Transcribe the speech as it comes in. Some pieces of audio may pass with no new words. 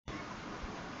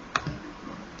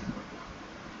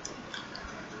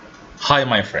Hi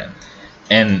my friend,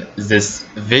 in this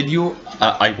video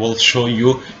I will show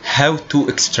you how to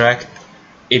extract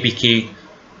APK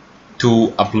to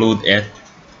upload it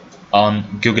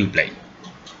on Google Play.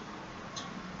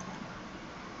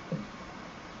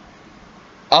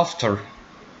 After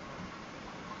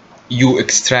you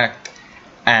extract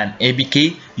an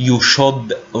APK, you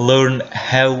should learn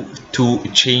how to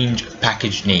change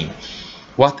package name.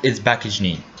 What is package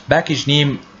name? Package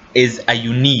name is a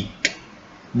unique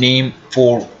name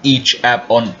for each app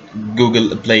on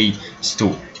Google Play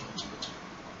Store.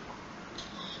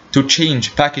 To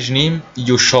change package name,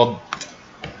 you should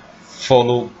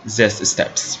follow these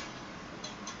steps.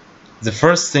 The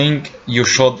first thing, you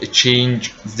should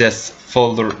change this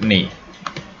folder name.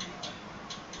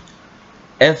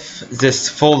 If this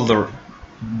folder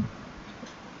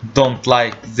don't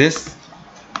like this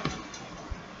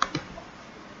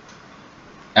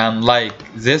and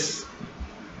like this,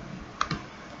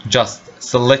 just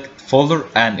select folder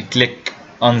and click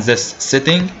on this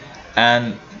setting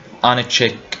and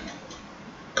uncheck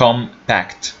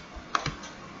compact.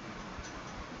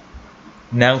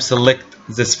 Now select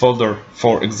this folder,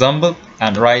 for example,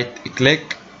 and right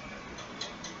click,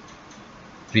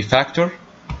 refactor,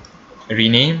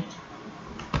 rename,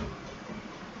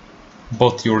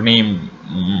 put your name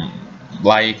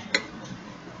like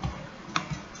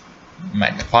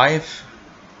Mac 5,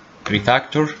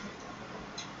 refactor,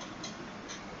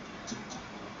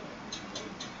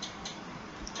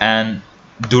 and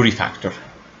do refactor.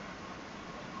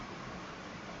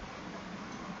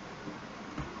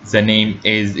 The name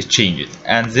is changed,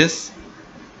 and this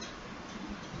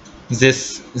the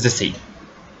same.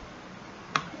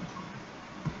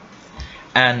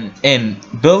 And in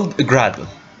build Gradle,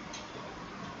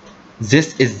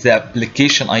 this is the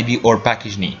application ID or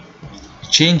package name.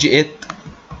 Change it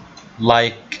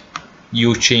like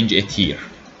you change it here.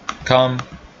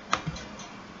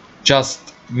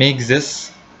 Just make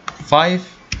this 5.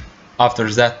 After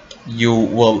that you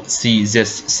will see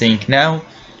this sync now,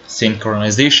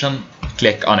 synchronization.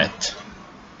 Click on it.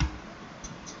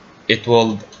 It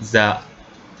will the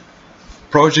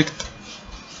project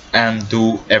and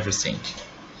do everything.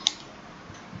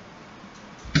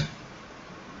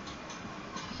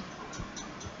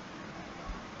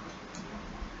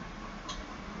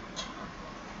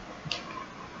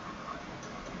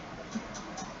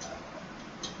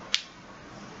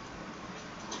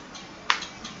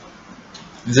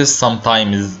 This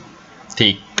sometimes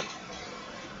take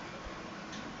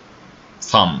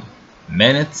some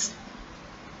minutes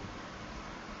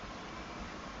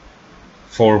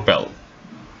for build.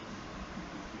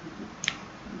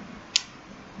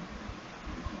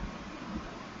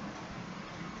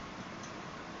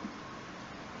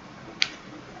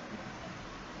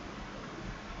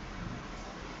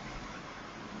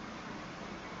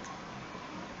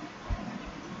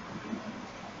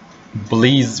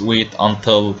 Please wait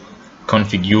until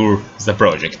configure the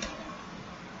project.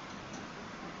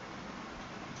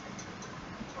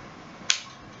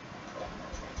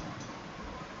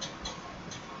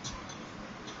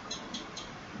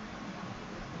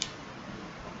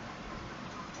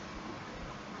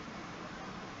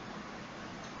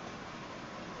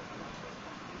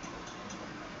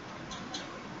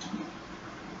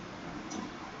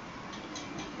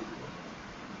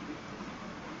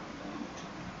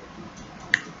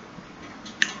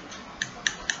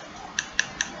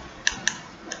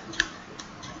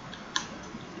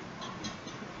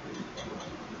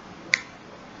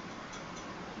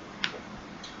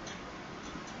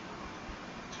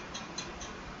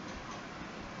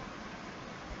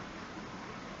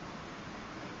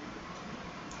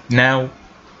 Now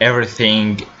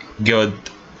everything good,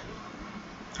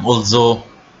 although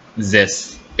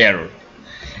this error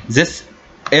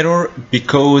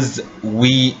because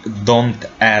we don't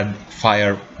add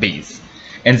Firebase.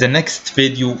 In the next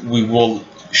video we will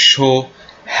show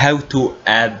how to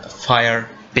add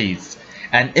Firebase,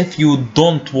 and if you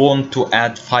don't want to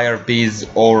add Firebase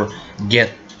or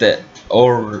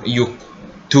you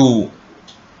to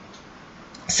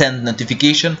send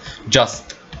notification,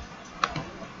 just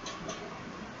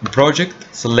project,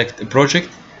 select a project,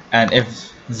 and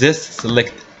if this,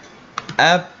 select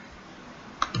app,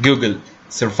 Google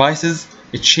services,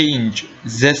 change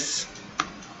this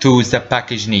to the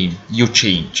package name you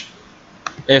change.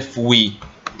 If we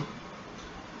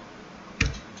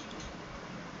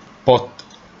put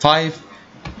 5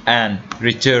 and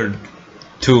return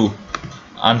to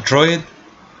Android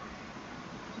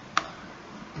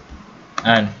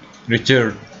and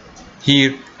return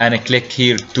here and click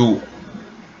here to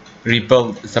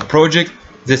rebuild the project,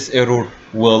 this error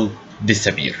will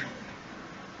disappear.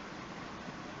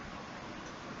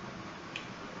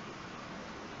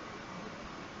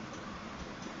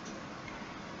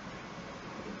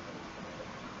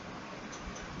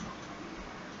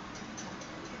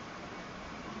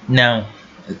 Now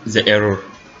the error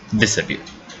disappeared.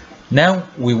 Now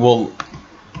we will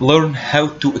learn how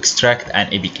to extract an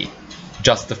APK.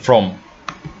 Just from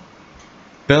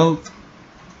build,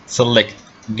 select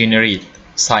generate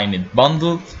signed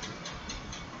bundle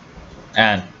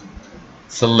and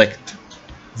select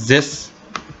this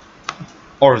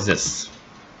or this.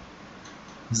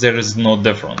 There is no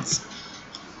difference.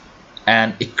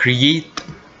 And create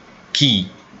key.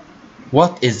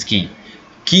 What is key?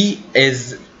 Key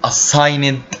is a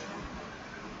signed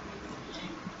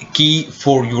key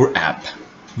for your app.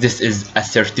 This is a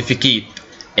certificate.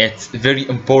 It's very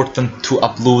important to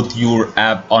upload your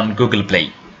app on Google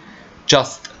Play.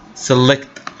 Just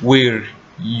select where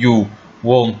you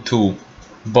want to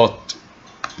put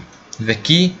the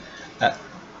key.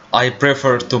 I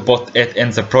prefer to put it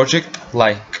in the project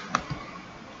like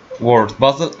word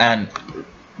puzzle and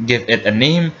give it a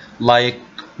name like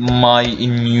my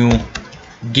new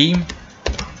game.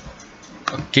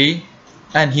 Okay,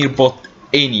 and here put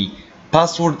any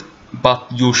password, but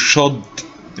you should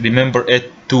remember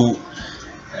it to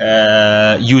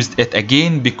use it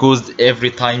again, because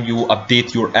every time you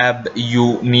update your app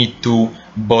you need to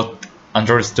put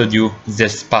Android Studio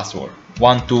this password: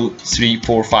 1 2 3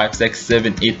 4 5 6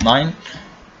 7 8 9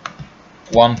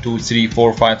 1 2 3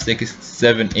 4 5 6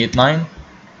 7 8 9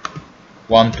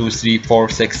 1 2 3 4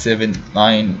 6 7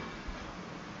 9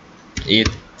 8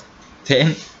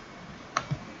 10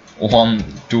 1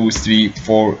 2 3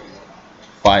 4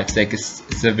 5 6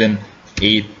 7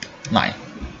 8 9.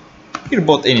 Here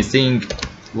put anything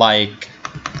like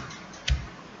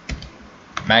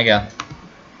mega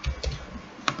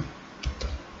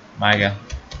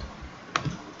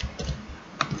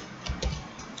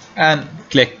and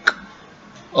click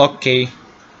OK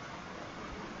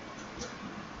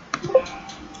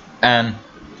and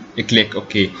click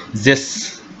OK.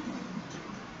 This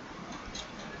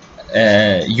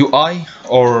UI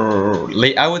or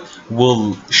layout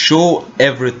will show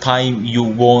every time you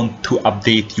want to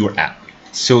update your app,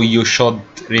 so you should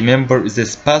remember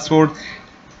this password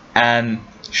and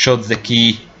show the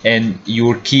key in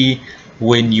your key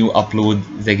when you upload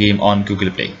the game on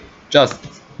Google Play. Just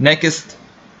next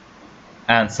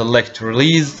and select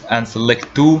release and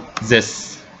select to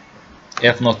this.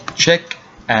 If not, check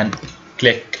and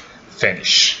click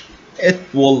finish. It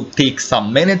will take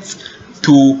some minutes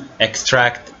to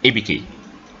extract APK.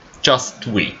 Just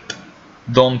wait,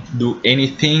 don't do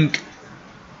anything.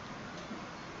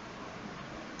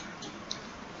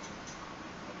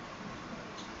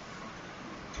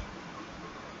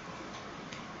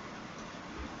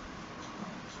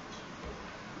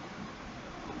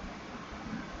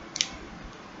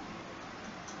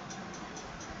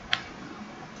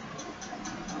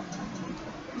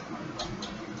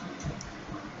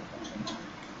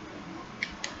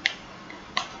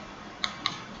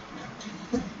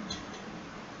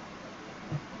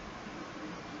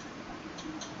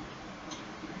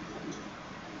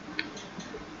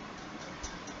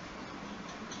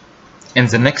 In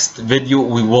the next video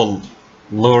we will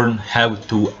learn how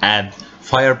to add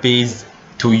Firebase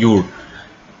to your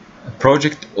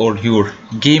project or your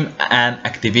game and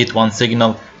activate one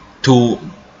signal to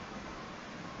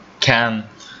can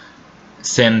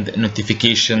send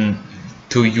notification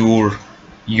to your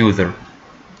user.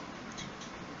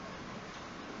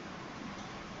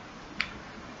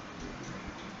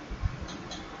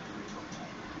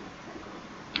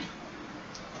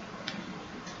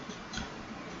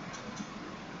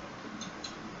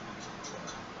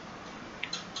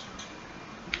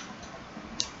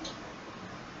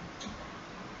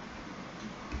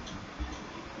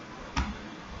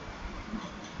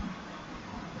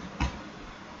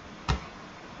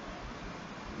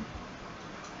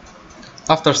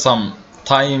 After some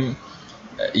time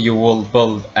you will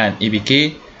build an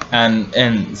APK, and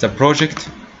in the project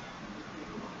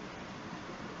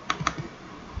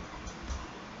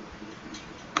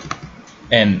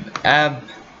and app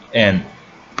and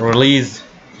release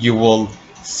you will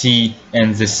see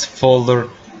in this folder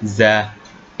the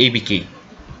APK.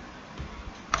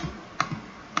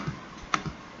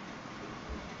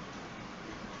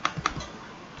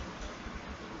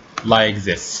 Like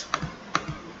this.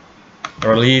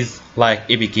 Release like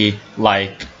APK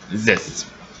like this.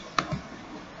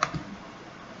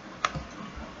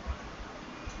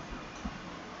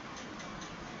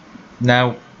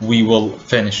 Now we will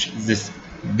finish this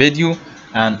video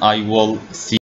and I will see